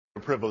A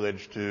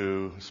privilege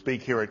to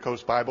speak here at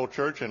Coast Bible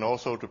Church and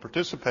also to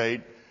participate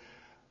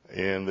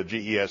in the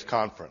GES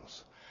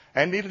conference.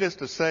 And needless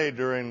to say,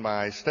 during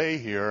my stay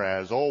here,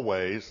 as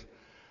always,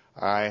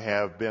 I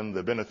have been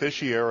the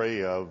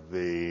beneficiary of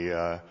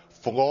the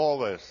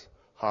flawless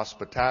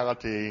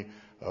hospitality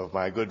of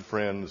my good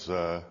friends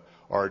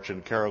Arch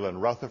and Carolyn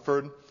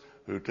Rutherford,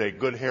 who take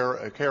good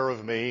care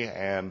of me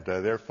and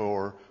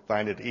therefore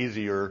find it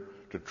easier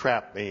to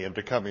trap me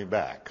into coming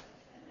back.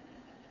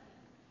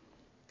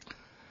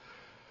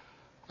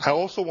 I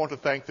also want to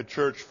thank the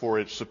church for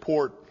its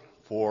support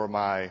for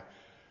my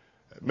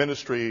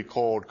ministry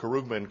called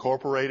Kerugma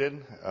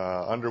Incorporated,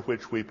 under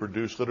which we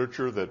produce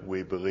literature that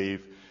we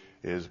believe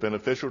is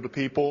beneficial to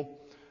people.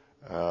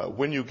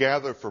 When you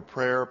gather for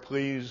prayer,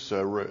 please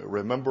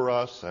remember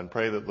us and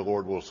pray that the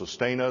Lord will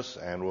sustain us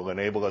and will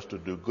enable us to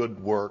do good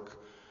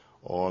work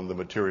on the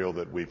material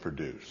that we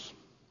produce.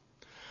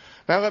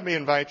 Now let me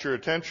invite your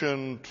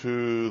attention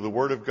to the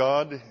Word of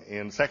God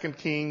in 2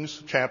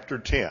 Kings chapter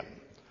 10.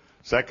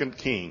 2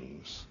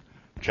 Kings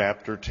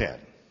chapter 10.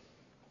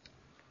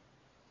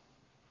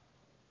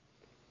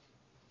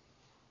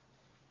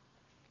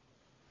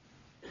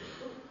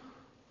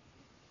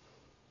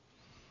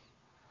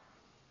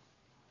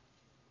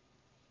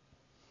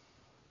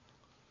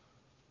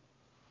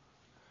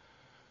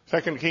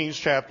 Second Kings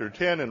chapter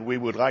 10, and we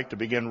would like to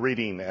begin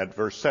reading at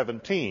verse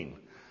 17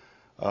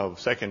 of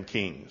 2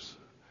 Kings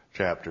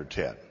chapter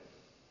 10.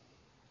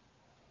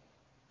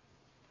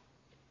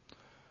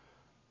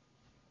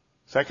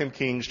 2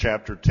 Kings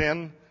chapter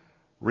 10,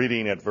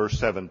 reading at verse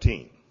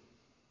 17.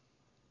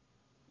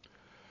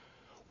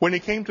 When he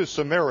came to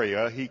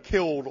Samaria, he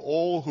killed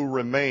all who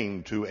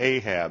remained to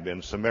Ahab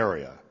in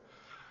Samaria,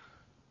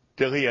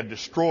 till he had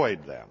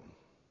destroyed them,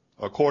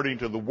 according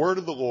to the word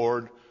of the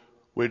Lord,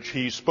 which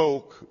he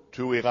spoke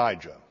to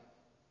Elijah.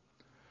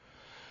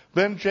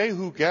 Then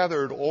Jehu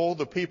gathered all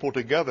the people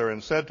together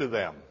and said to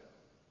them,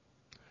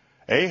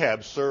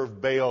 Ahab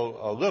served Baal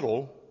a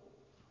little,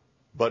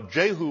 but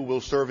Jehu will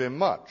serve him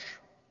much.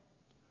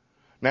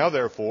 Now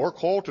therefore,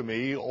 call to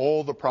me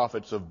all the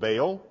prophets of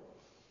Baal,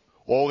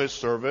 all his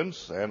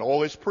servants, and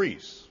all his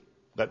priests.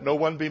 Let no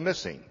one be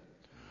missing.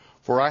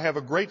 For I have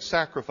a great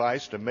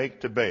sacrifice to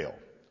make to Baal.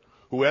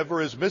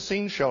 Whoever is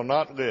missing shall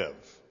not live.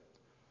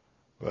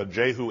 But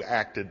Jehu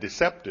acted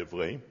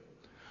deceptively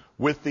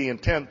with the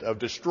intent of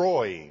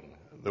destroying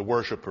the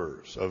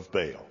worshippers of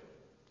Baal.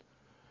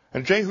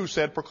 And Jehu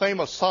said, proclaim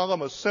a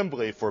solemn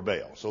assembly for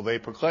Baal. So they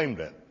proclaimed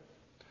it.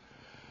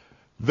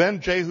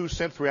 Then Jehu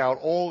sent throughout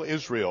all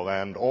Israel,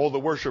 and all the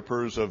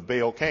worshippers of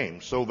Baal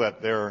came, so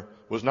that there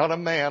was not a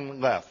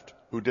man left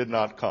who did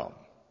not come.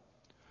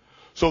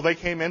 So they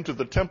came into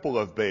the temple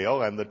of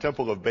Baal, and the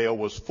temple of Baal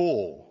was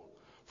full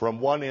from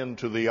one end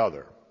to the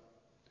other.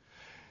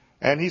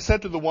 And he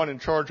said to the one in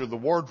charge of the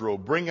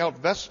wardrobe, bring out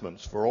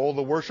vestments for all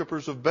the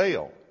worshippers of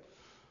Baal.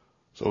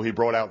 So he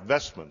brought out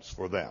vestments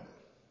for them.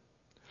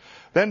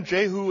 Then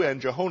Jehu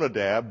and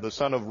Jehonadab, the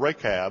son of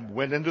Rechab,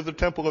 went into the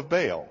temple of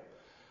Baal,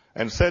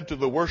 and said to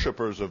the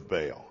worshippers of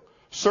Baal,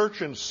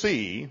 search and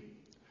see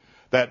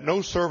that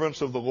no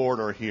servants of the Lord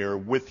are here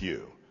with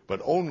you,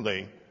 but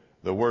only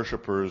the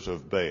worshippers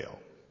of Baal.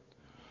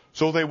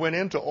 So they went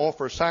in to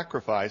offer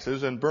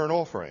sacrifices and burnt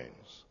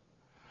offerings.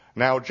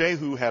 Now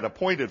Jehu had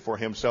appointed for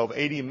himself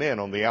 80 men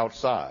on the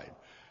outside,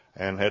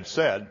 and had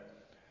said,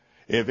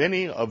 if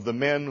any of the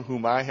men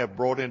whom I have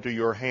brought into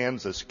your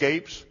hands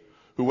escapes,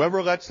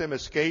 whoever lets him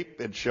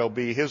escape, it shall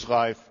be his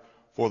life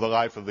for the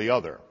life of the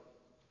other.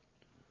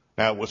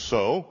 Now it was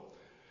so,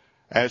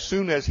 as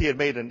soon as he had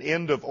made an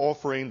end of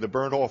offering the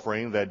burnt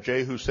offering, that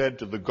Jehu said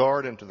to the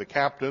guard and to the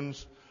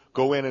captains,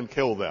 go in and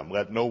kill them,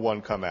 let no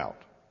one come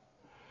out.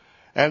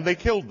 And they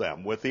killed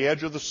them with the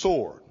edge of the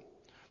sword.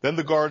 Then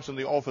the guards and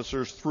the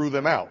officers threw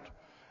them out,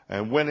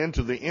 and went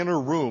into the inner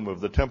room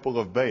of the temple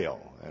of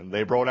Baal. And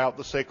they brought out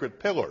the sacred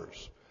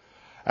pillars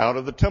out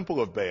of the temple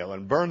of Baal,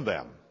 and burned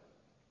them.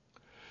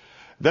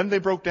 Then they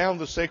broke down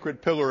the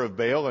sacred pillar of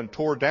Baal and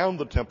tore down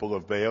the temple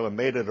of Baal and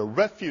made it a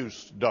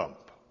refuse dump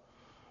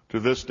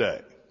to this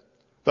day.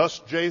 Thus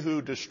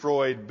Jehu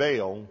destroyed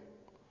Baal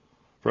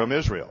from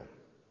Israel.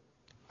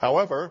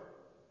 However,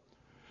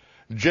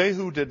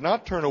 Jehu did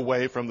not turn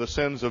away from the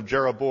sins of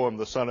Jeroboam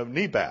the son of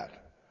Nebat,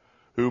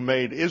 who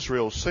made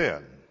Israel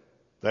sin,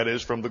 that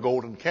is, from the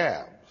golden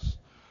calves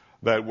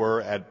that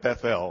were at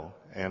Bethel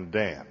and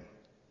Dan.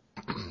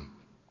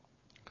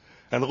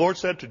 And the Lord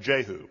said to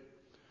Jehu,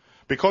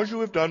 because you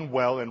have done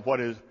well in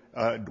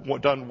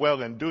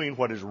doing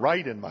what is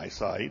right in my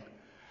sight,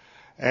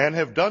 and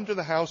have done to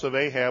the house of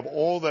Ahab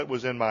all that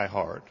was in my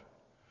heart,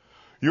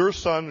 your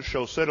son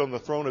shall sit on the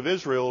throne of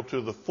Israel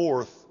to the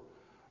 4th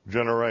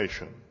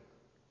generation.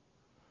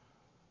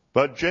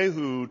 But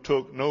Jehu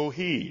took no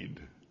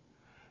heed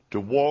to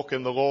walk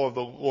in the law of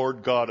the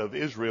Lord God of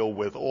Israel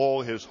with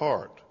all his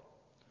heart,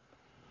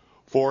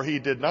 for he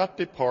did not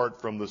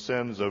depart from the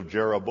sins of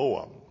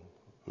Jeroboam,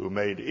 who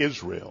made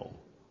Israel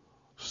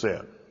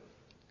sin.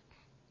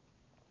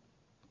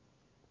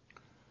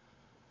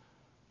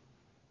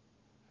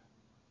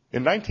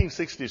 In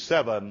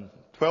 1967,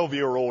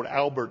 12-year-old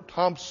Albert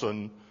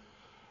Thompson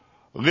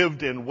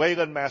lived in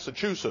Wayland,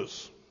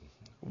 Massachusetts.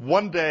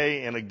 One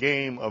day in a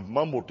game of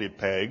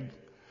mumble-de-peg,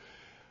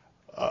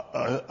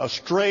 a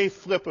stray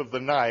flip of the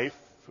knife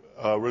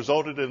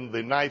resulted in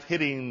the knife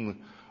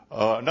hitting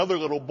another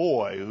little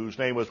boy whose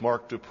name was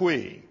Mark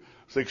Dupuy,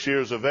 6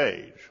 years of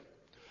age.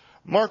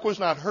 Mark was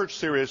not hurt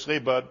seriously,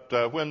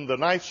 but when the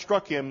knife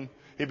struck him,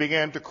 he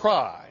began to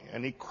cry,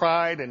 and he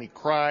cried, and he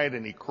cried,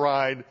 and he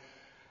cried,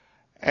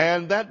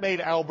 and that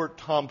made Albert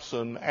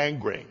Thompson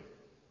angry.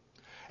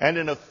 And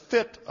in a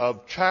fit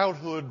of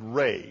childhood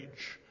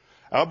rage,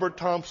 Albert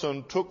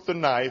Thompson took the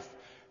knife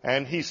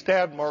and he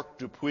stabbed Mark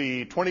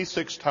Dupuy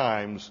 26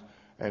 times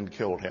and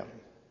killed him.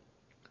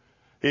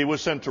 He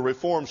was sent to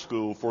reform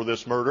school for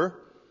this murder.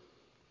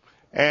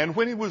 And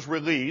when he was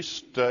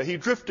released, he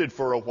drifted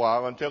for a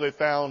while until he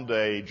found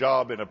a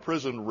job in a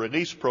prison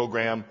release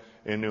program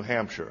in New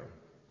Hampshire.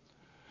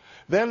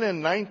 Then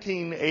in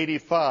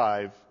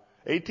 1985,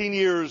 18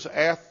 years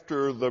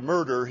after the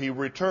murder, he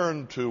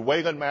returned to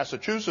Wayland,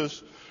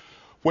 Massachusetts,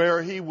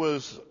 where he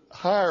was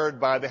hired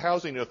by the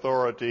Housing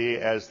Authority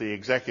as the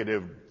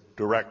executive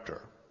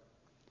director.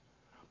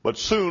 But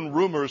soon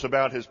rumors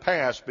about his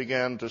past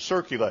began to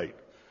circulate.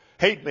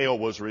 Hate mail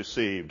was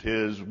received.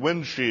 His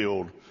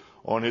windshield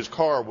on his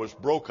car was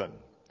broken.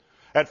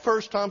 At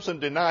first,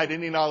 Thompson denied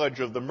any knowledge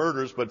of the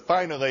murders, but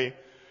finally,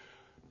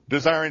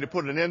 desiring to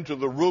put an end to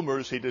the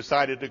rumors, he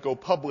decided to go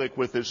public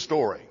with his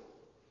story.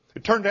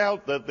 It turned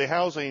out that the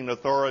Housing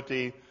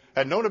Authority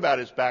had known about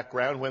his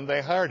background when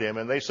they hired him,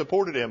 and they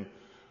supported him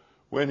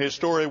when his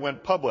story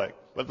went public.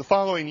 But the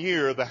following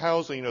year, the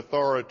Housing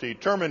Authority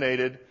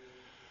terminated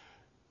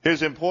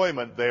his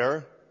employment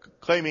there,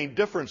 claiming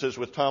differences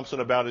with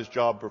Thompson about his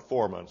job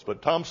performance.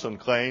 But Thompson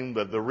claimed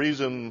that the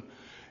reason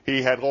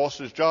he had lost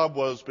his job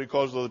was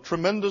because of the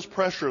tremendous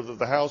pressure that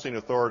the Housing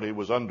Authority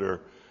was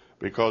under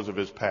because of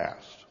his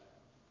past.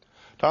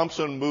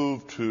 Thompson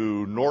moved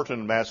to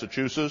Norton,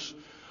 Massachusetts,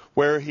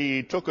 where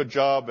he took a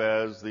job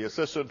as the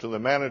assistant to the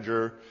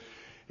manager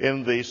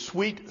in the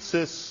Sweet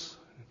Sis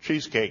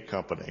Cheesecake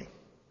Company.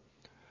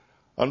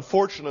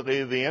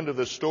 Unfortunately, the end of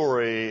the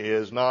story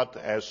is not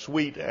as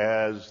sweet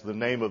as the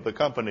name of the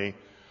company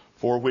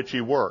for which he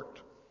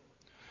worked.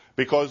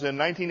 Because in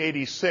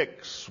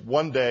 1986,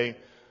 one day,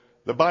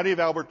 the body of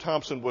Albert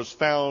Thompson was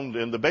found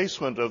in the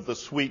basement of the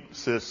Sweet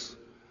Sis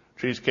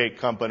Cheesecake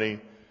Company,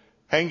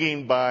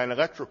 hanging by an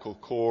electrical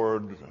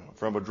cord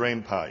from a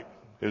drain pipe.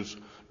 His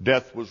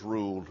death was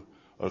ruled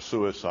a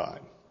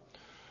suicide.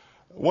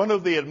 One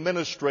of the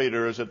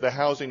administrators at the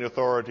Housing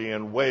Authority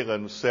in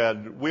Wayland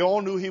said, "We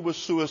all knew he was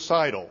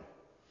suicidal.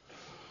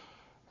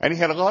 And he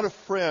had a lot of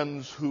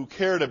friends who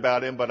cared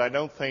about him, but I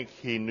don't think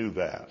he knew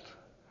that."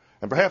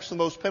 And perhaps the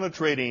most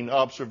penetrating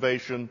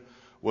observation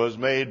was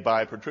made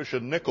by Patricia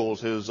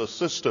Nichols, his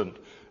assistant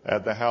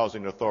at the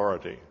Housing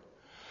Authority.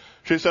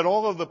 She said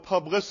all of the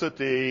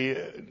publicity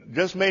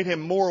just made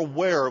him more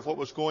aware of what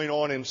was going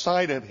on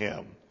inside of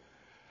him.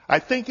 I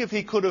think if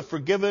he could have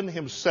forgiven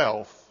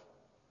himself,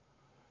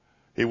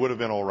 he would have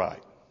been all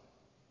right.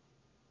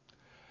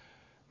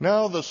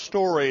 Now, the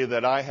story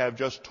that I have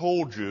just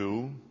told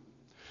you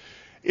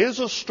is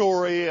a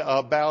story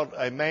about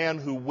a man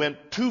who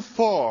went too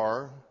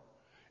far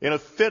in a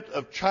fit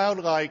of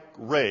childlike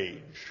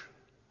rage.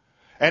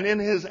 And in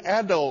his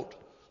adult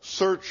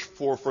search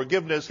for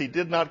forgiveness, he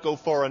did not go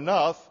far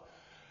enough,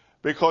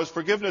 because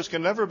forgiveness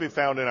can never be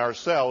found in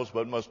ourselves,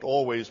 but must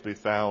always be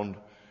found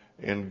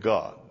in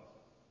God.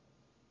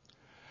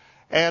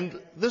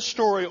 And this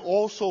story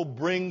also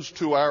brings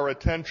to our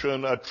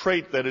attention a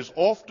trait that is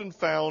often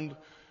found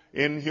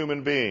in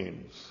human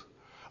beings,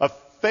 a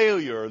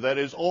failure that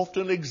is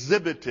often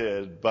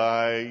exhibited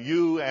by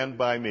you and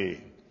by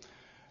me.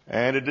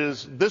 And it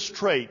is this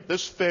trait,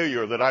 this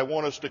failure, that I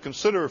want us to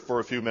consider for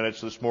a few minutes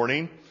this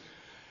morning.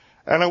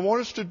 And I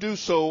want us to do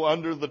so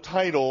under the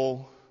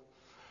title,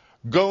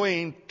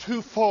 Going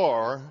Too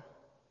Far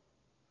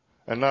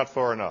and Not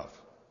Far Enough.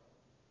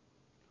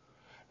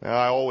 Now,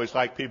 I always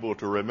like people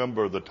to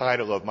remember the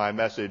title of my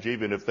message,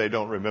 even if they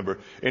don't remember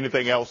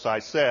anything else I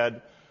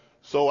said,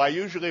 so I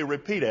usually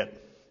repeat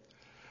it.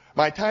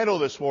 My title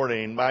this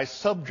morning, my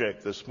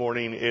subject this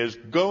morning, is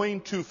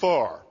Going Too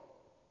Far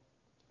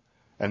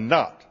and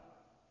Not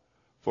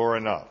Far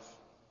Enough.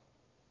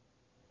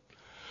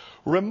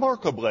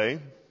 Remarkably,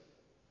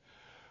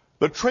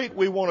 the trait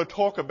we want to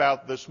talk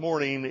about this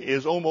morning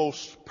is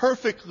almost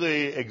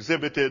perfectly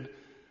exhibited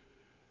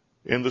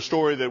in the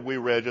story that we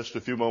read just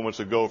a few moments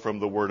ago from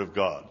the Word of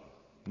God.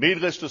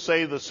 Needless to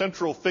say, the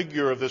central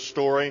figure of this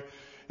story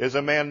is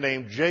a man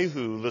named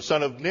Jehu, the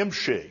son of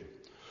Nimshi,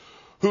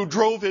 who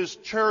drove his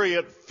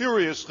chariot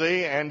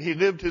furiously, and he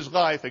lived his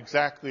life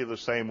exactly the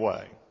same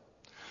way.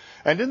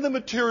 And in the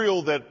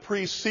material that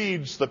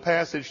precedes the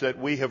passage that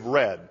we have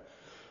read,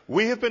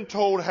 we have been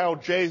told how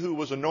Jehu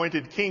was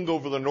anointed king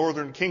over the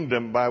northern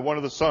kingdom by one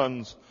of the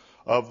sons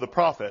of the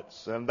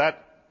prophets, and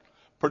that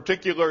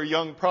particular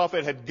young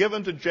prophet had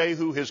given to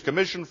Jehu his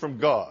commission from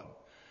God.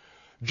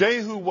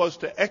 Jehu was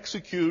to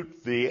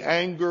execute the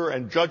anger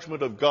and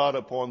judgment of God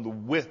upon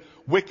the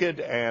wicked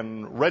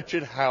and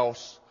wretched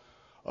house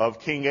of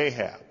King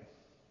Ahab.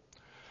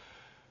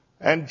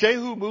 And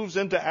Jehu moves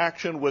into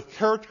action with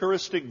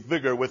characteristic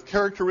vigor, with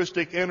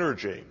characteristic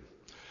energy.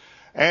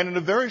 And in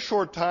a very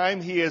short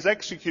time, he has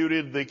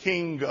executed the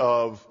king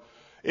of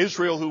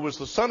Israel, who was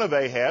the son of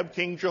Ahab,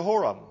 King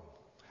Jehoram.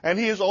 And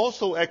he has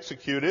also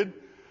executed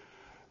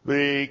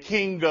the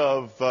king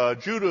of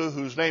Judah,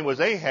 whose name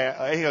was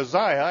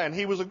Ahaziah, and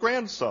he was a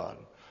grandson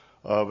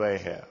of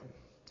Ahab.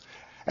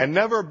 And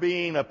never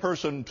being a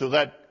person to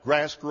let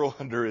grass grow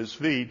under his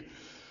feet,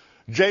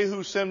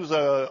 Jehu sends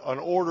an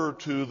order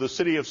to the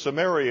city of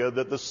Samaria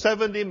that the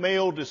 70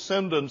 male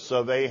descendants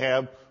of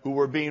Ahab who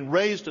were being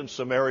raised in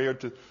Samaria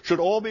should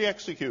all be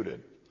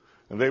executed.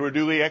 And they were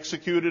duly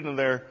executed, and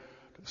their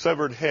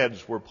severed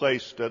heads were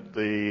placed at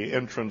the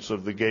entrance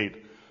of the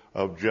gate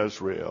of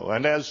Jezreel.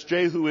 And as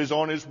Jehu is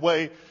on his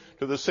way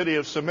to the city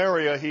of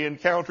Samaria, he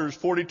encounters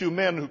 42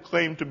 men who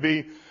claim to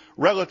be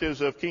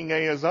relatives of King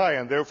Ahaziah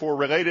and therefore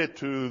related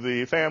to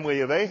the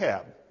family of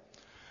Ahab.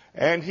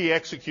 And he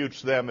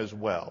executes them as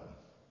well.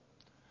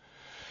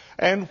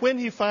 And when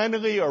he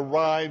finally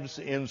arrives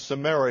in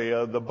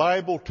Samaria, the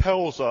Bible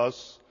tells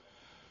us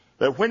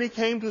that when he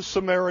came to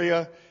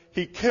Samaria,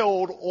 he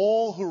killed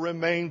all who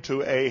remained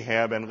to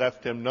Ahab and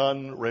left him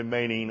none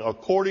remaining,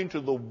 according to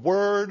the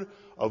word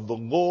of the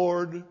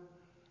Lord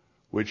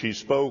which he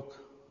spoke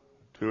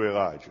to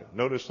Elijah.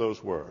 Notice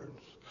those words.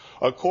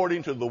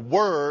 According to the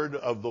word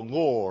of the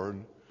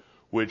Lord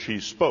which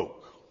he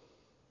spoke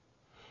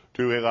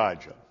to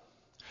Elijah.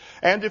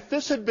 And if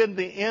this had been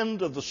the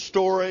end of the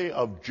story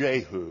of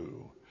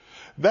Jehu,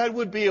 that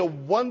would be a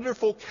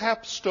wonderful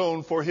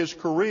capstone for his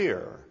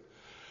career.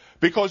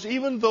 Because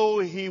even though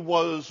he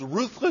was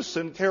ruthless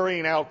in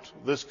carrying out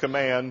this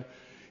command,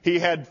 he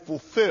had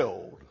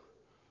fulfilled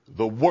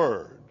the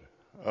word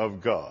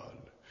of God.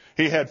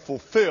 He had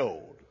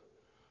fulfilled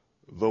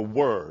the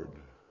word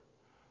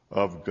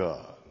of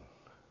God.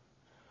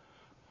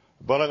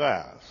 But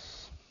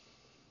alas,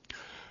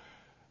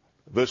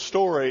 the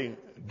story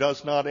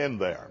does not end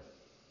there.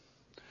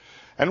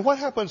 And what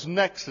happens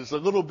next is a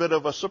little bit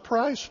of a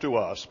surprise to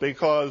us,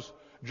 because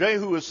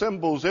Jehu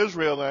assembles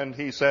Israel and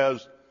he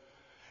says,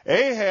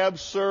 Ahab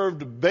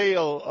served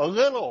Baal a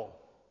little,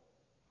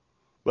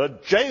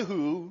 but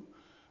Jehu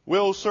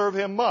will serve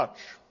him much.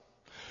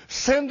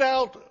 Send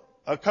out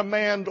a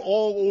command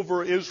all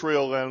over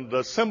Israel and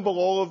assemble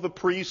all of the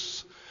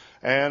priests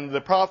and the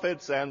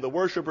prophets and the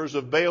worshipers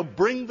of Baal.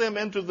 Bring them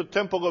into the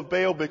temple of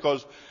Baal,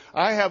 because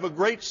I have a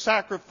great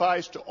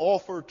sacrifice to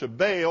offer to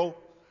Baal,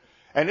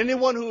 and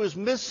anyone who is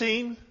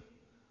missing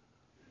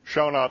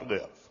shall not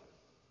live.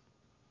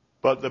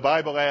 But the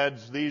Bible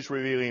adds these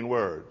revealing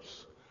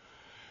words.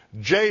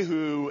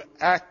 Jehu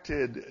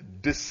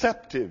acted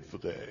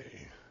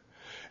deceptively.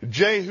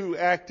 Jehu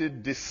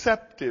acted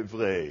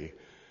deceptively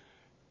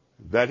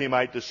that he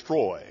might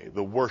destroy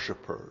the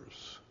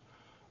worshipers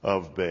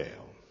of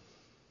Baal.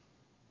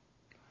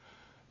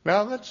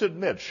 Now let's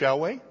admit, shall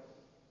we,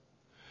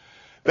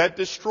 that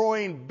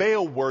destroying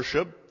Baal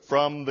worship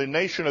from the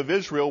nation of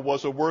Israel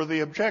was a worthy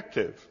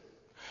objective.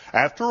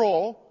 After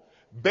all,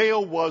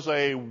 Baal was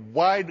a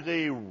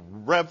widely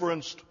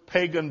reverenced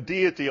pagan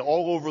deity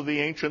all over the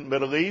ancient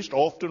Middle East,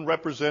 often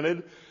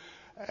represented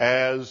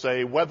as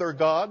a weather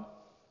god.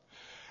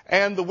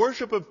 And the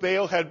worship of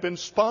Baal had been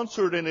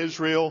sponsored in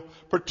Israel,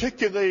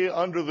 particularly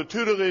under the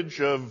tutelage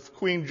of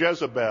Queen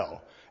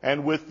Jezebel,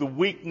 and with the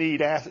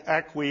weak-kneed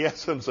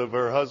acquiescence of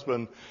her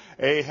husband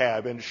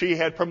Ahab. And she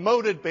had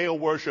promoted Baal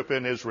worship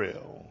in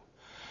Israel.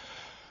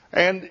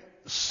 And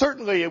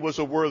certainly it was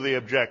a worthy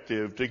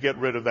objective to get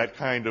rid of that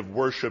kind of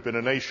worship in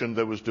a nation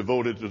that was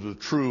devoted to the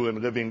true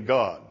and living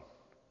God.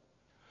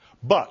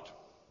 But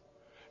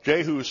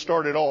Jehu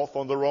started off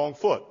on the wrong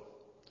foot.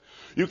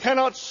 You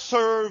cannot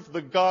serve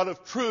the God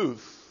of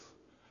truth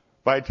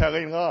by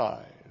telling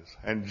lies.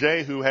 And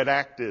Jehu had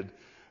acted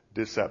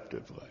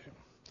deceptively.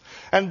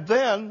 And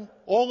then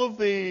all of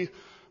the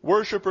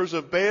worshipers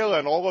of Baal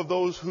and all of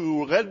those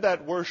who led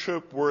that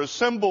worship were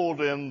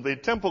assembled in the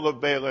temple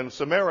of Baal in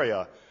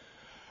Samaria.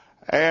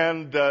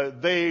 And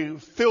they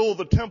fill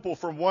the temple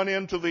from one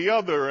end to the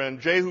other.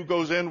 And Jehu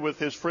goes in with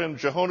his friend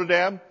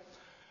Jehonadab.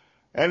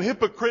 And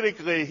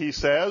hypocritically, he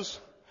says,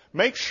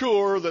 make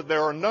sure that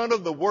there are none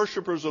of the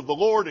worshipers of the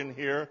Lord in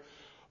here,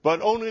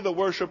 but only the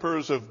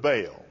worshipers of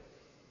Baal.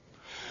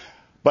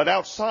 But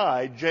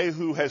outside,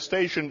 Jehu has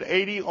stationed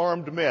 80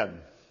 armed men.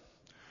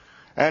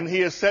 And he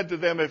has said to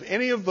them, if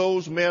any of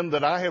those men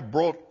that I have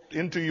brought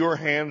into your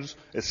hands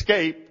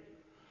escape,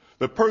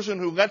 the person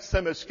who lets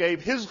them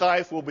escape, his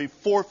life will be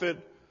forfeit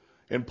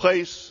in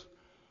place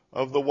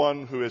of the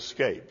one who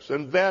escapes.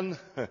 And then,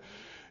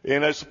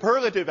 in a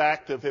superlative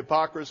act of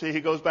hypocrisy,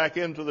 he goes back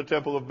into the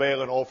temple of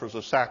Baal and offers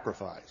a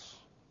sacrifice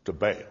to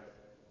Baal.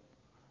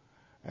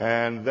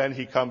 And then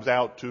he comes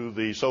out to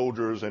the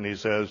soldiers and he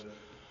says,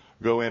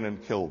 go in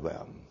and kill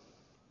them.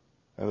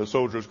 And the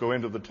soldiers go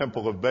into the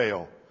temple of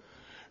Baal.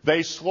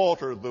 They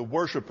slaughter the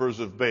worshipers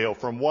of Baal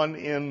from one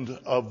end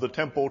of the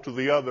temple to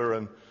the other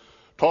and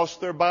toss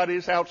their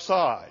bodies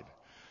outside.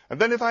 And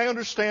then if I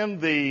understand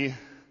the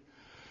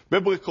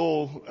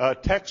biblical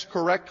text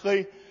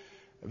correctly,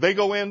 they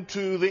go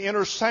into the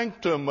inner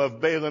sanctum of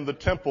Baal in the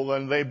temple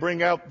and they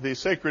bring out the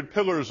sacred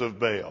pillars of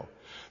Baal.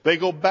 They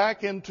go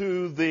back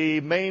into the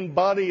main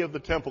body of the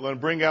temple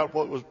and bring out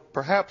what was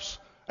perhaps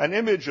an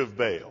image of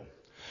Baal.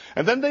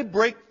 And then they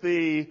break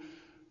the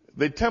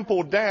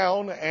temple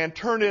down and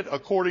turn it,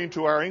 according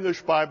to our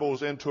English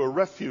Bibles, into a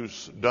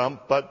refuse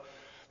dump. But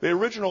the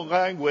original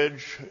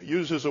language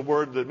uses a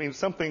word that means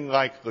something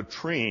like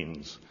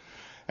latrines.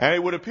 And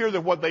it would appear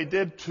that what they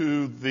did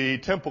to the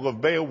temple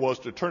of Baal was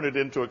to turn it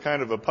into a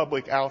kind of a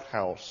public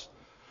outhouse.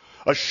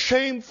 A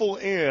shameful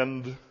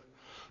end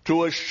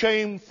to a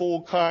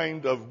shameful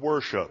kind of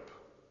worship.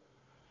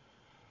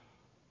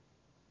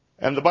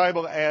 And the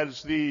Bible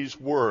adds these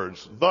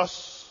words,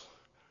 thus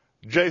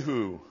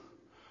Jehu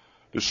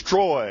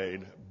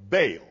destroyed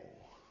Baal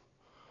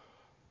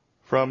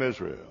from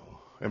Israel.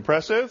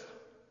 Impressive?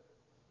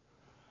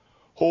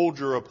 Hold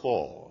your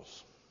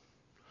applause.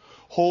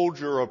 Hold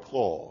your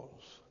applause.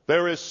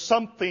 There is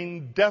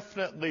something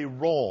definitely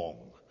wrong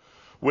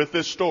with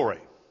this story.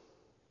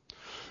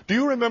 Do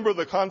you remember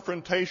the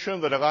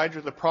confrontation that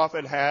Elijah the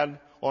prophet had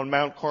on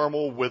Mount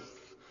Carmel with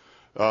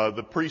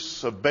the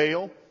priests of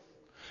Baal?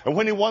 And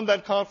when he won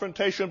that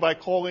confrontation by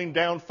calling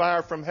down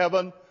fire from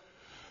heaven,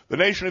 the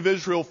nation of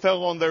Israel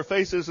fell on their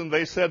faces and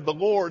they said, "The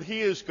Lord,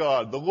 He is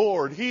God. The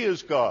Lord, He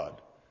is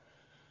God."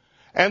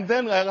 And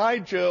then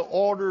Elijah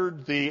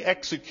ordered the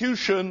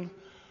execution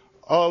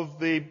of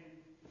the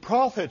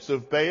prophets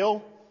of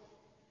Baal,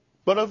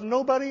 but of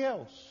nobody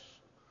else.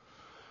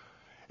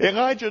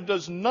 Elijah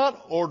does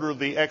not order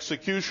the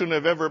execution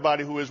of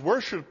everybody who has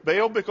worshipped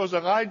Baal, because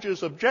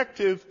Elijah's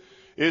objective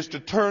is to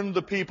turn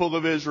the people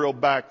of Israel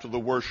back to the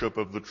worship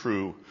of the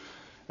true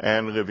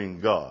and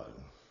living God.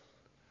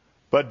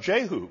 But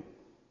Jehu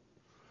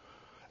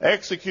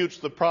executes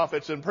the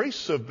prophets and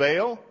priests of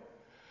Baal,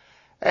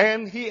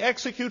 and he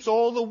executes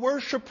all the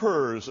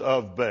worshipers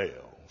of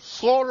Baal,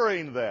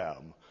 slaughtering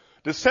them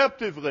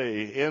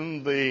deceptively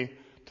in the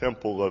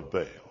temple of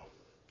Baal.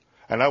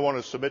 And I want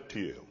to submit to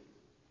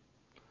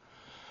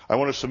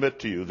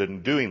you that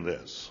in doing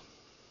this,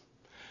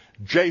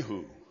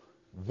 Jehu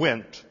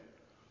went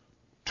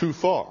too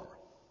far.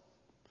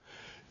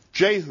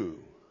 Jehu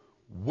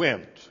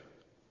went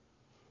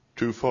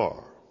too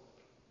far.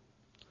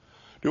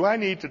 Do I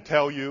need to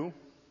tell you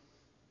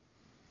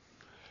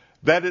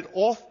that it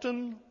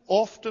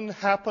often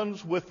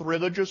happens with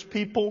religious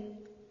people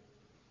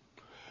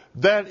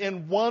that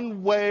in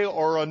one way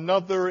or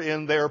another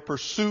in their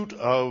pursuit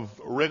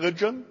of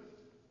religion,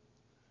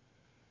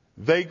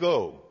 they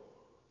go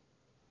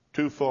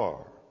too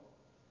far?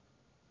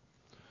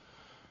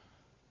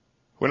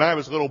 When I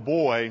was a little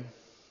boy,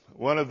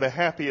 one of the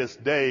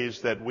happiest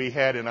days that we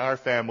had in our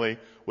family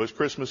was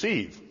Christmas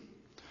Eve.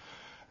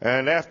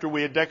 And after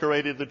we had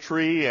decorated the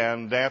tree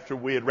and after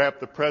we had wrapped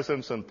the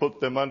presents and put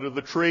them under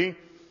the tree,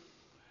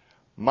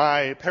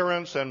 my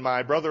parents and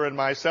my brother and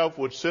myself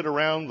would sit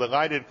around the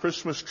lighted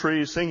Christmas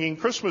tree singing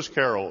Christmas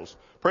carols,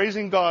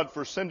 praising God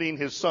for sending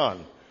His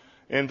Son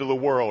into the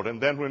world. And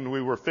then when we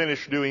were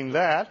finished doing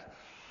that,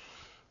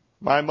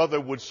 my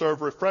mother would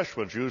serve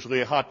refreshments,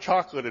 usually hot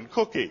chocolate and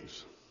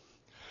cookies.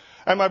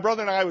 And my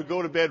brother and I would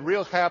go to bed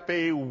real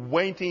happy,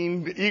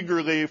 waiting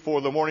eagerly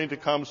for the morning to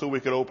come so we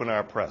could open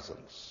our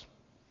presents.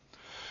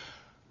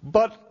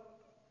 But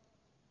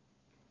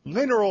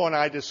later on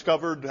I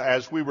discovered,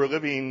 as we were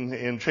living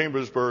in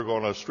Chambersburg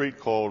on a street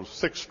called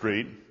 6th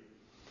Street,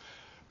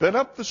 that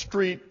up the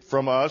street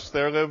from us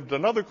there lived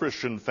another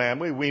Christian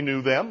family. We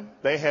knew them.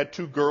 They had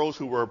 2 girls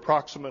who were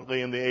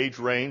approximately in the age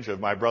range of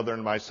my brother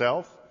and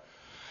myself.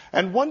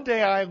 And one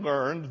day I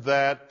learned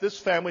that this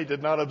family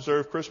did not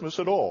observe Christmas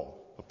at all.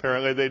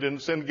 Apparently they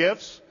didn't send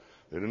gifts.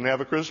 They didn't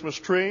have a Christmas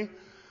tree.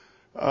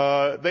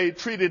 They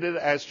treated it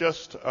as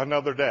just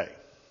another day.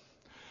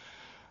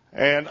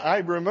 And I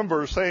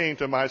remember saying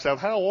to myself,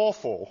 how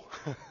awful,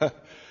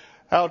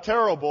 how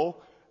terrible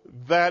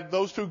that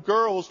those 2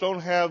 girls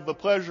don't have the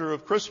pleasure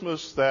of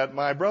Christmas that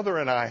my brother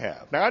and I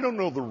have. Now, I don't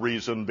know the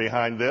reason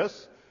behind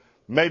this.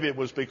 Maybe it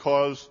was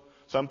because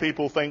some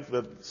people think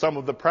that some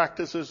of the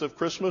practices of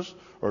Christmas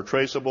are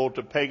traceable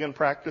to pagan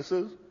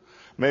practices.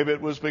 Maybe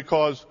it was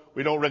because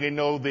we don't really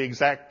know the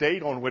exact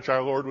date on which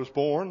our Lord was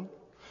born.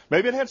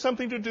 Maybe it had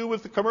something to do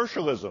with the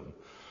commercialism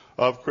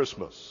of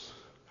Christmas.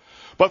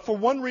 But for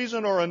one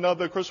reason or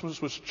another,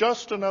 Christmas was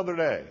just another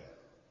day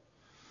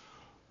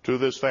to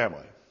this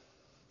family.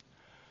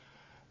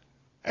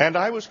 And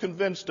I was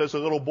convinced as a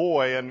little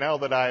boy, and now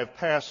that I have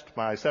passed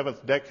my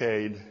 7th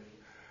decade,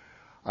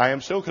 I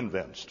am still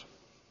convinced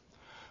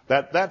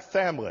that that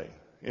family,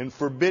 in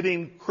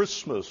forbidding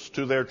Christmas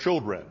to their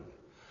children,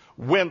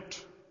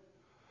 went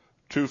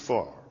too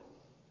far.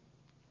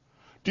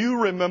 Do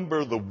you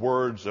remember the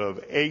words of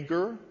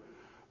Agur,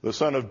 the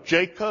son of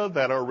Jacob,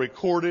 that are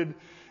recorded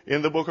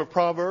in the book of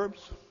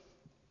Proverbs?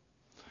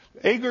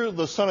 Agur,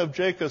 the son of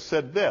Jacob,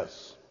 said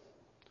this: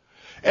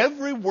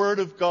 "Every word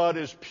of God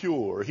is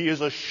pure. He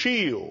is a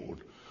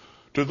shield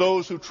to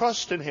those who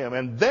trust in him.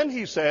 And then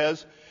he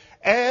says,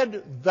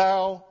 add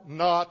thou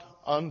not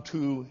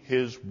unto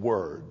his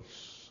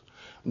words,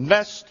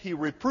 lest he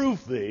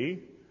reprove thee,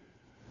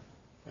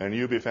 and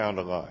you be found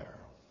a liar.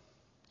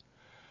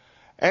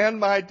 And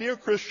my dear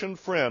Christian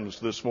friends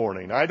this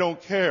morning, I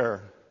don't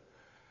care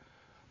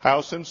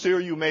how sincere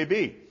you may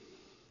be,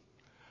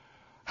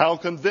 how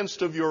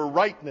convinced of your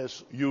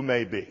rightness you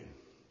may be.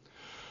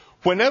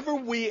 Whenever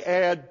we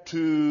add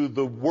to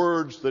the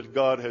words that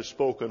God has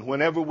spoken,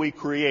 whenever we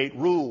create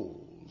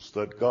rules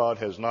that God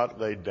has not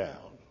laid down,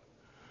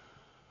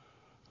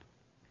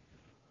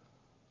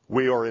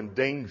 we are in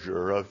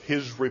danger of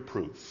his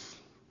reproof,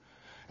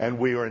 and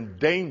we are in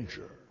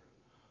danger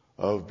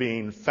of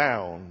being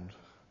found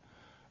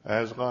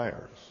as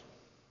liars.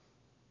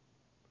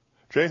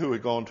 Jehu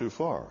had gone too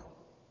far.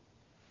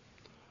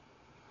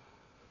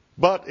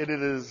 But it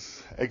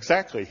is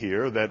exactly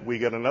here that we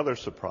get another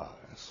surprise.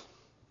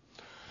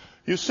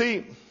 You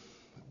see,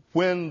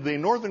 when the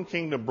northern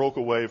kingdom broke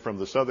away from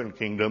the southern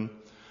kingdom,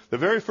 the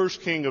very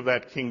first king of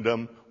that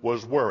kingdom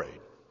was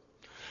worried.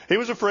 He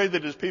was afraid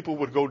that his people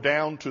would go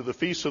down to the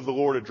feasts of the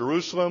Lord at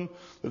Jerusalem,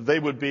 that they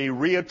would be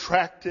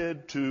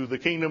reattracted to the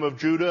kingdom of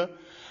Judah,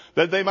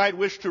 that they might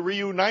wish to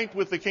reunite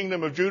with the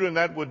kingdom of Judah, and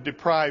that would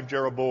deprive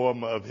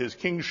Jeroboam of his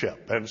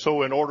kingship. And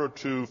so in order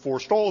to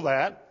forestall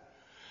that,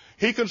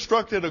 he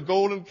constructed a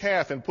golden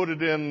calf and put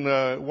it in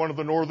one of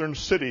the northern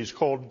cities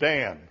called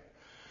Dan.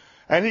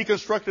 And he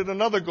constructed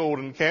another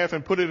golden calf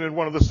and put it in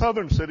one of the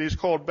southern cities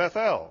called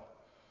Bethel.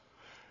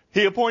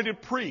 He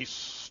appointed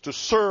priests to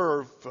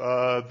serve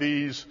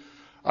these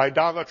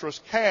idolatrous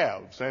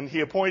calves, and he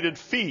appointed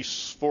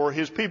feasts for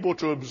his people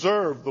to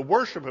observe the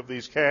worship of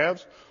these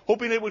calves,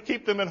 hoping it would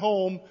keep them at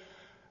home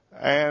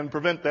and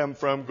prevent them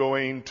from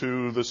going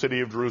to the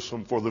city of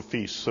Jerusalem for the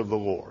feasts of the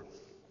Lord.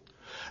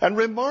 And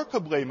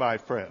remarkably, my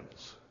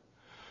friends,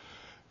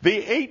 the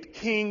 8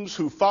 kings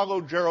who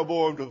followed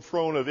Jeroboam to the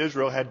throne of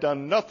Israel had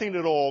done nothing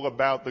at all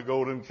about the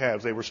golden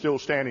calves. They were still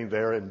standing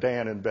there in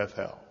Dan and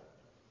Bethel.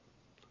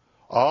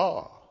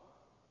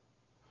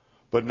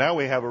 But now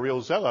we have a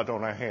real zealot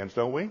on our hands,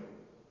 don't we?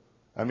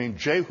 I mean,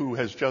 Jehu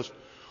has just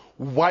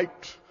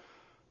wiped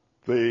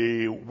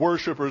the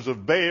worshippers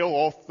of Baal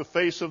off the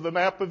face of the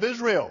map of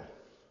Israel.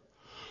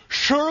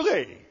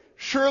 Surely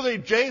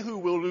Jehu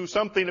will do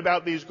something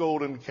about these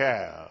golden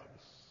calves.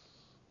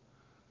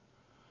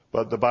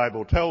 But the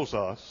Bible tells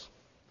us,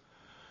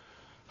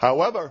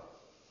 however,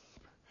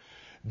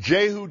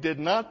 Jehu did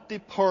not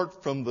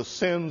depart from the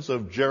sins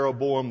of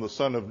Jeroboam the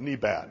son of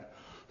Nebat,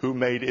 who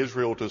made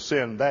Israel to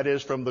sin, that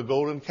is, from the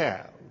golden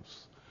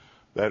calves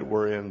that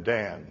were in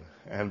Dan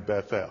and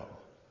Bethel.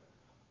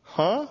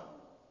 The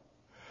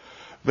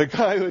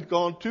guy who had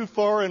gone too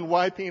far in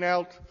wiping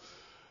out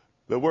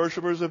the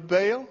worshipers of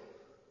Baal?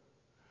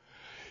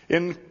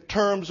 In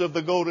terms of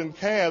the golden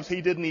calves,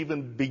 he didn't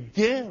even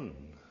begin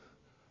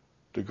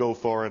to go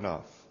far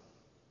enough.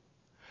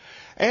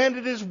 And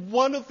it is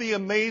one of the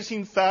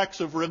amazing facts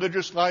of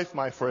religious life,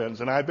 my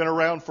friends, and I've been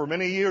around for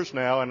many years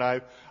now, and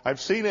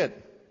I've seen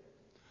it,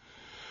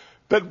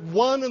 that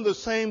one and the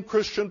same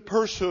Christian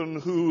person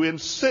who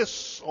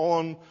insists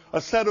on a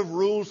set of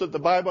rules that the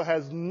Bible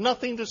has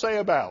nothing to say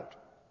about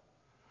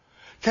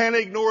can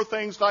ignore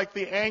things like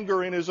the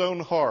anger in his own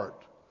heart,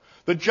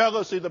 the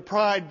jealousy, the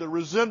pride, the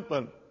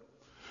resentment,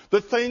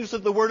 the things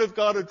that the Word of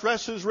God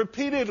addresses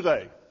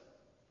repeatedly,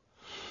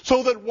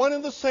 so that one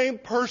and the same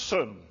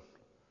person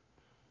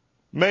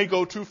may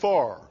go too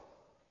far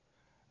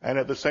and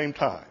at the same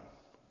time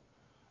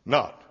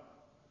not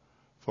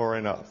far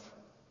enough.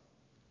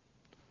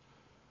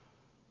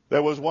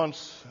 There was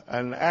once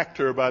an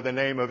actor by the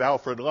name of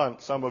Alfred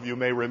Lunt. Some of you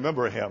may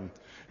remember him.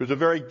 He was a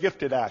very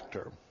gifted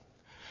actor,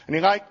 and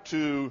he liked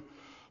to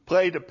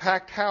play to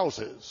packed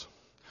houses.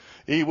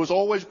 He was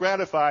always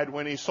gratified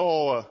when he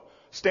saw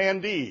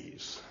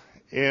standees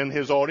in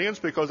his audience,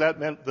 because that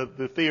meant that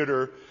the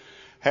theater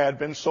had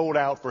been sold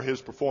out for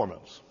his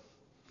performance.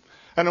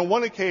 And on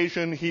one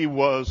occasion, he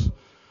was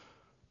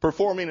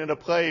performing in a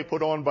play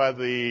put on by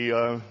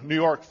the New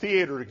York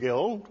Theater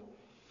Guild.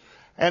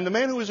 And the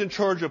man who was in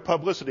charge of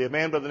publicity, a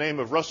man by the name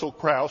of Russell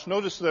Crouse,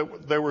 noticed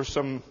that there were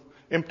some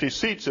empty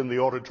seats in the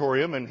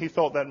auditorium, and he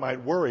thought that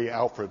might worry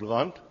Alfred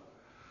Lunt.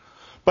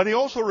 But he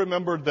also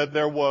remembered that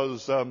there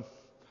was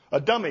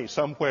a dummy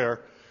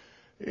somewhere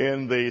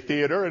in the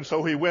theater, and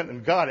so he went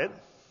and got it,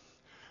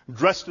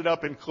 dressed it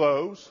up in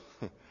clothes,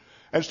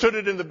 and stood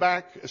it in the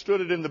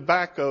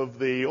back of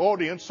the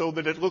audience so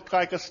that it looked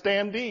like a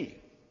standee.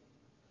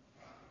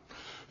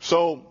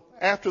 So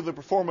after the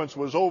performance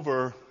was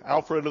over,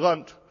 Alfred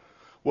Lunt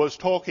was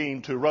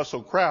talking to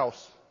Russell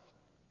Crouse,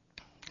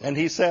 and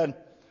he said,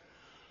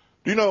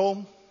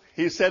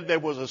 he said there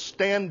was a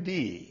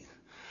standee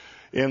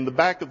in the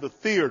back of the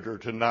theater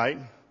tonight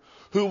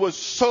who was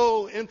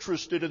so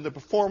interested in the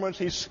performance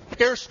he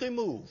scarcely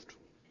moved.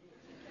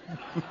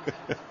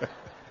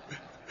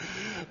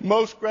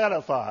 Most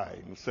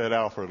gratifying, said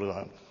Alfred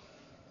Lunt.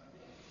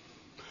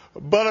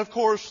 But of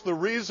course, the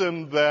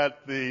reason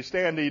that the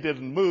standee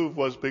didn't move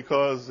was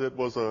because it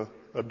was a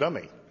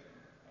dummy.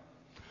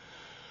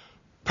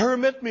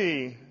 Permit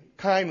me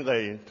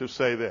kindly to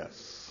say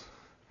this.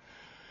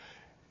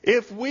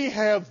 If we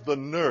have the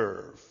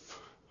nerve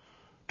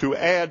to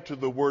add to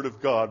the Word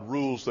of God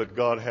rules that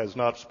God has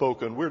not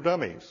spoken, we're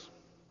dummies.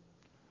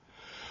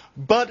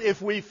 But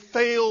if we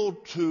fail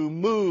to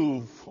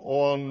move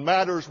on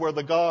matters where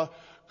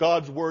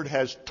God's Word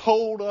has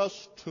told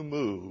us to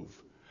move,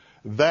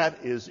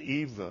 that is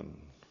even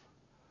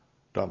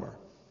dumber.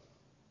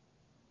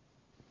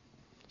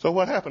 So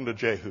what happened to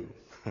Jehu?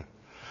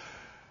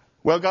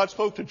 Well, God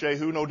spoke to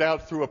Jehu, no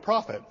doubt through a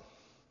prophet.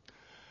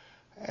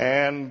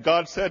 And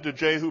God said to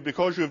Jehu,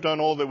 because you have done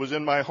all that was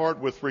in my heart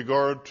with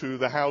regard to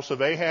the house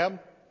of Ahab,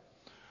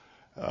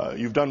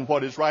 you've done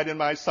what is right in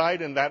my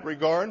sight in that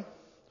regard,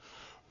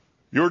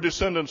 your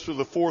descendants to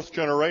the fourth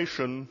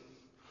generation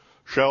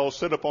shall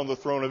sit upon the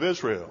throne of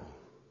Israel.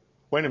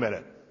 Wait a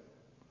minute.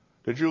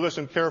 Did you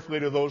listen carefully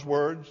to those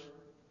words?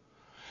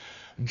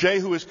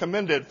 Jehu is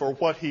commended for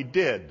what he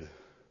did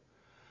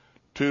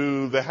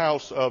to the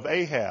house of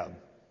Ahab.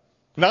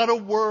 Not a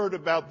word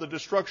about the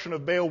destruction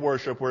of Baal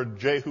worship where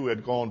Jehu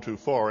had gone too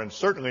far, and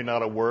certainly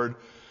not a word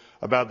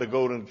about the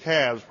golden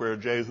calves where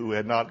Jehu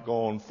had not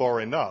gone far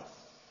enough.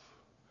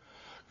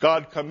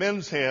 God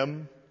commends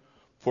him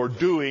for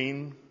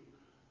doing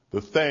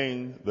the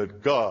thing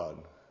that God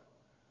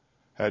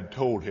had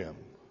told him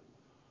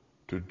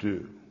to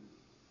do.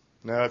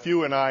 Now, if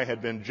you and I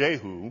had been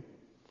Jehu,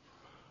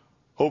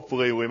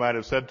 hopefully we might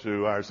have said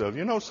to ourselves,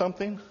 you know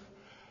something?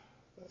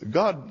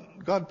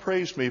 God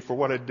praised me for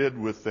what I did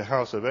with the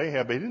house of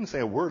Ahab. He didn't say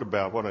a word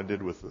about what I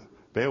did with the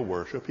Baal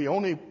worship. He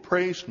only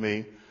praised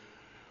me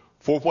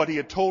for what he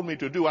had told me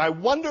to do. I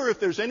wonder if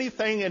there's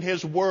anything in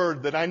his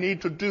word that I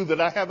need to do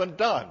that I haven't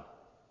done.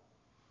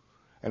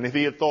 And if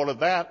he had thought of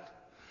that,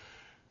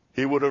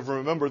 he would have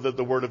remembered that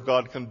the word of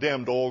God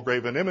condemned all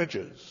graven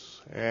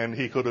images, and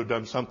he could have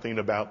done something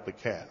about the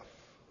calf.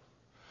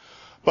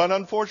 But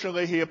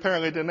unfortunately, he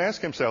apparently didn't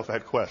ask himself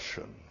that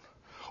question.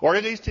 Or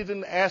at least he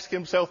didn't ask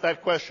himself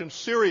that question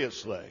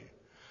seriously.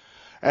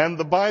 And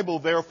the Bible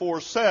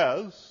therefore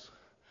says,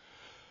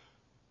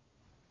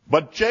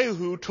 but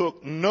Jehu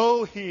took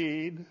no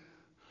heed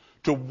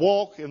to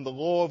walk in the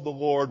law of the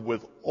Lord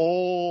with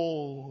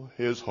all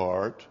his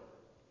heart.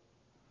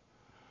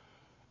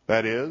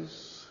 That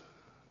is,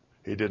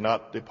 he did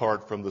not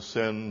depart from the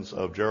sins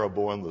of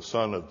Jeroboam, the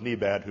son of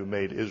Nebat, who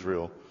made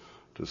Israel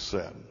to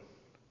sin.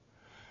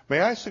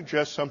 May I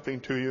suggest something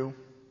to you?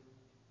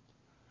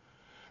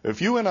 If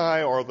you and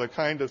I are the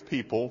kind of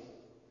people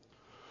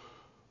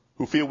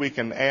who feel we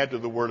can add to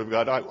the Word of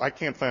God, I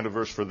can't find a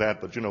verse for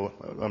that, but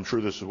I'm sure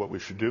this is what we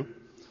should do.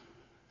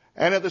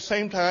 And at the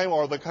same time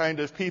are the kind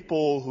of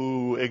people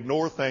who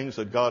ignore things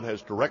that God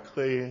has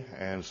directly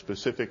and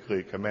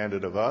specifically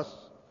commanded of us,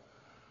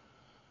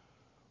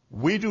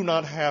 we do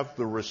not have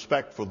the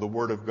respect for the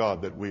Word of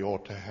God that we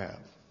ought to have.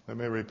 Let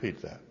me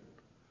repeat that.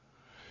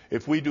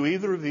 If we do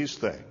either of these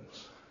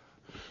things,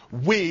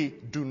 we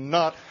do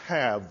not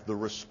have the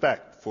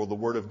respect for the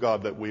Word of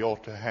God that we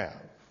ought to have.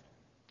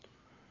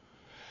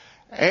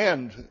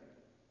 And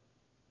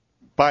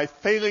by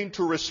failing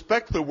to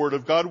respect the Word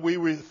of God,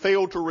 we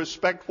fail to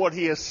respect what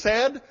He has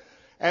said,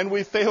 and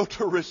we fail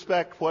to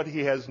respect what He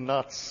has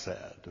not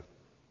said.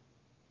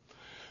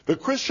 The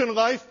Christian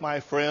life, my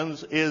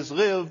friends, is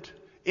lived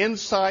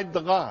inside the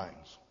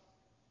lines.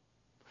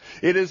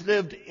 It is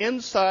lived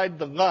inside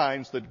the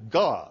lines that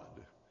God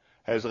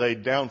has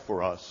laid down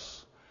for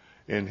us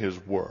in His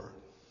Word.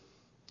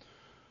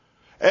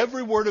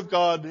 Every word of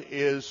God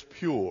is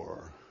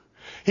pure.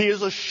 He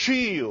is a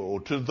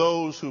shield to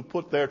those who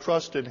put their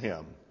trust in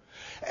Him.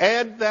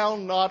 Add thou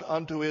not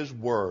unto His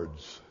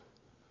words,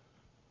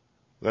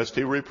 lest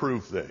He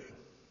reprove thee,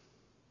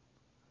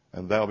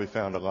 and thou be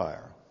found a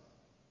liar.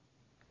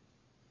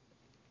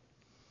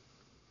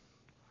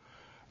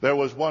 There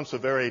was once a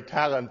very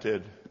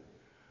talented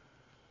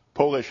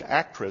Polish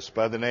actress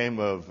by the name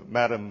of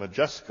Madame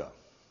Majewska.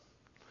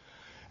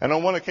 And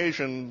on one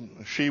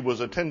occasion, she was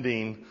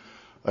attending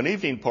an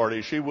evening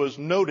party. She was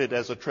noted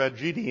as a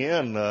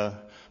tragedian,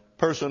 a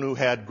person who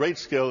had great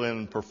skill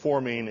in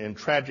performing in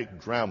tragic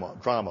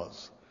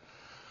dramas.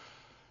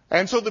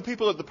 And so the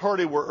people at the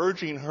party were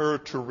urging her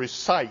to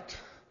recite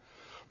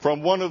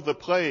from one of the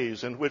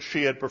plays in which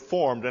she had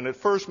performed. And at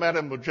first,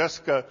 Madame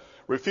Majewska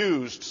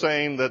refused,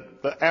 saying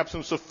that the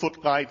absence of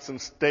footlights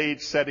and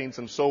stage settings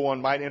and so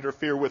on might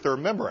interfere with her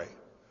memory.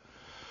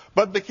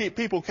 But the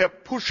people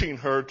kept pushing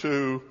her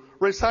to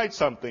recite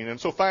something. And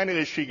so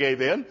finally she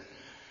gave in.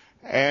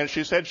 And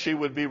she said she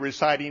would be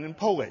reciting in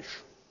Polish.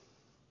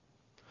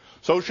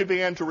 So she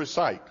began to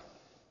recite.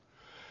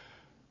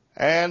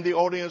 And the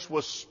audience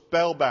was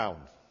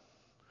spellbound.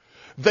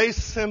 They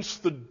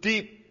sensed the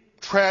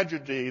deep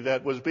tragedy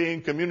that was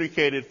being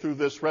communicated through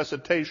this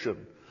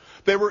recitation.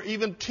 There were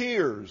even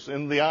tears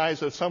in the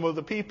eyes of some of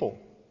the people.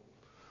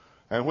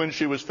 And when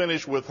she was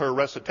finished with her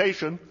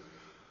recitation,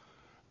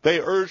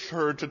 they urged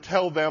her to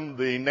tell them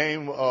the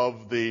name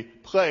of the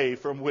play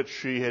from which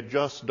she had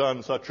just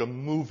done such a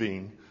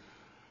moving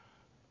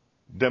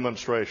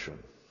demonstration.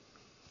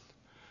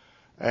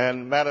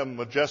 And Madame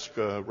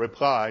Majewska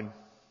replied,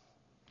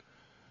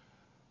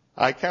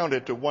 I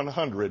counted to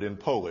 100 in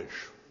Polish.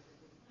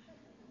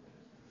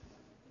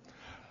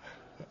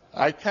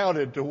 I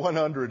counted to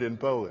 100 in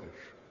Polish.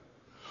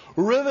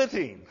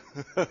 Riveting,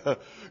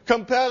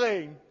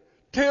 compelling,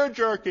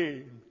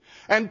 tear-jerking,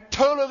 and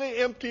totally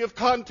empty of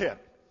content.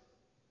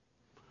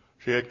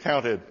 She had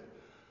counted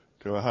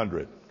to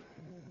 100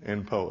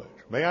 in Polish.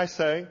 May I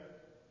say,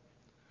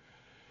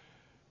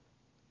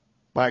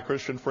 my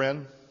Christian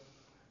friend,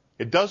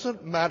 it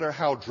doesn't matter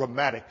how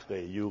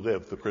dramatically you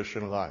live the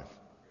Christian life.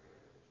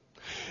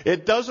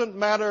 It doesn't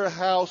matter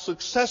how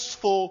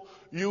successful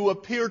you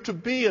appear to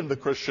be in the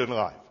Christian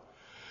life.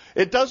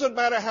 It doesn't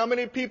matter how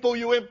many people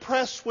you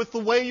impress with the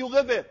way you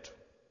live it.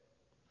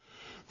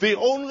 The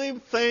only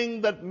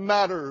thing that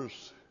matters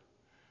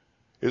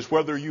is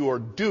whether you are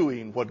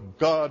doing what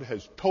God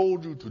has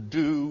told you to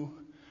do,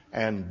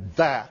 and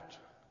that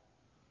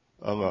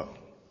alone.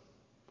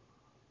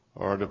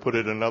 Or to put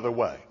it another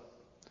way,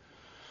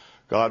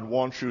 God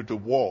wants you to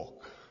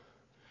walk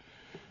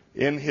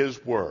in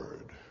His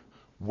Word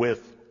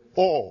with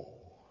all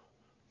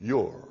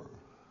your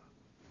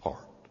heart.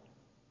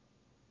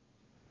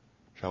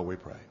 Shall we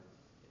pray?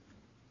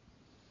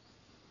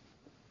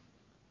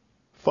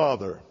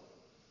 Father,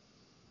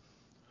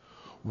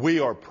 we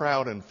are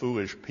proud and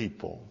foolish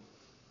people.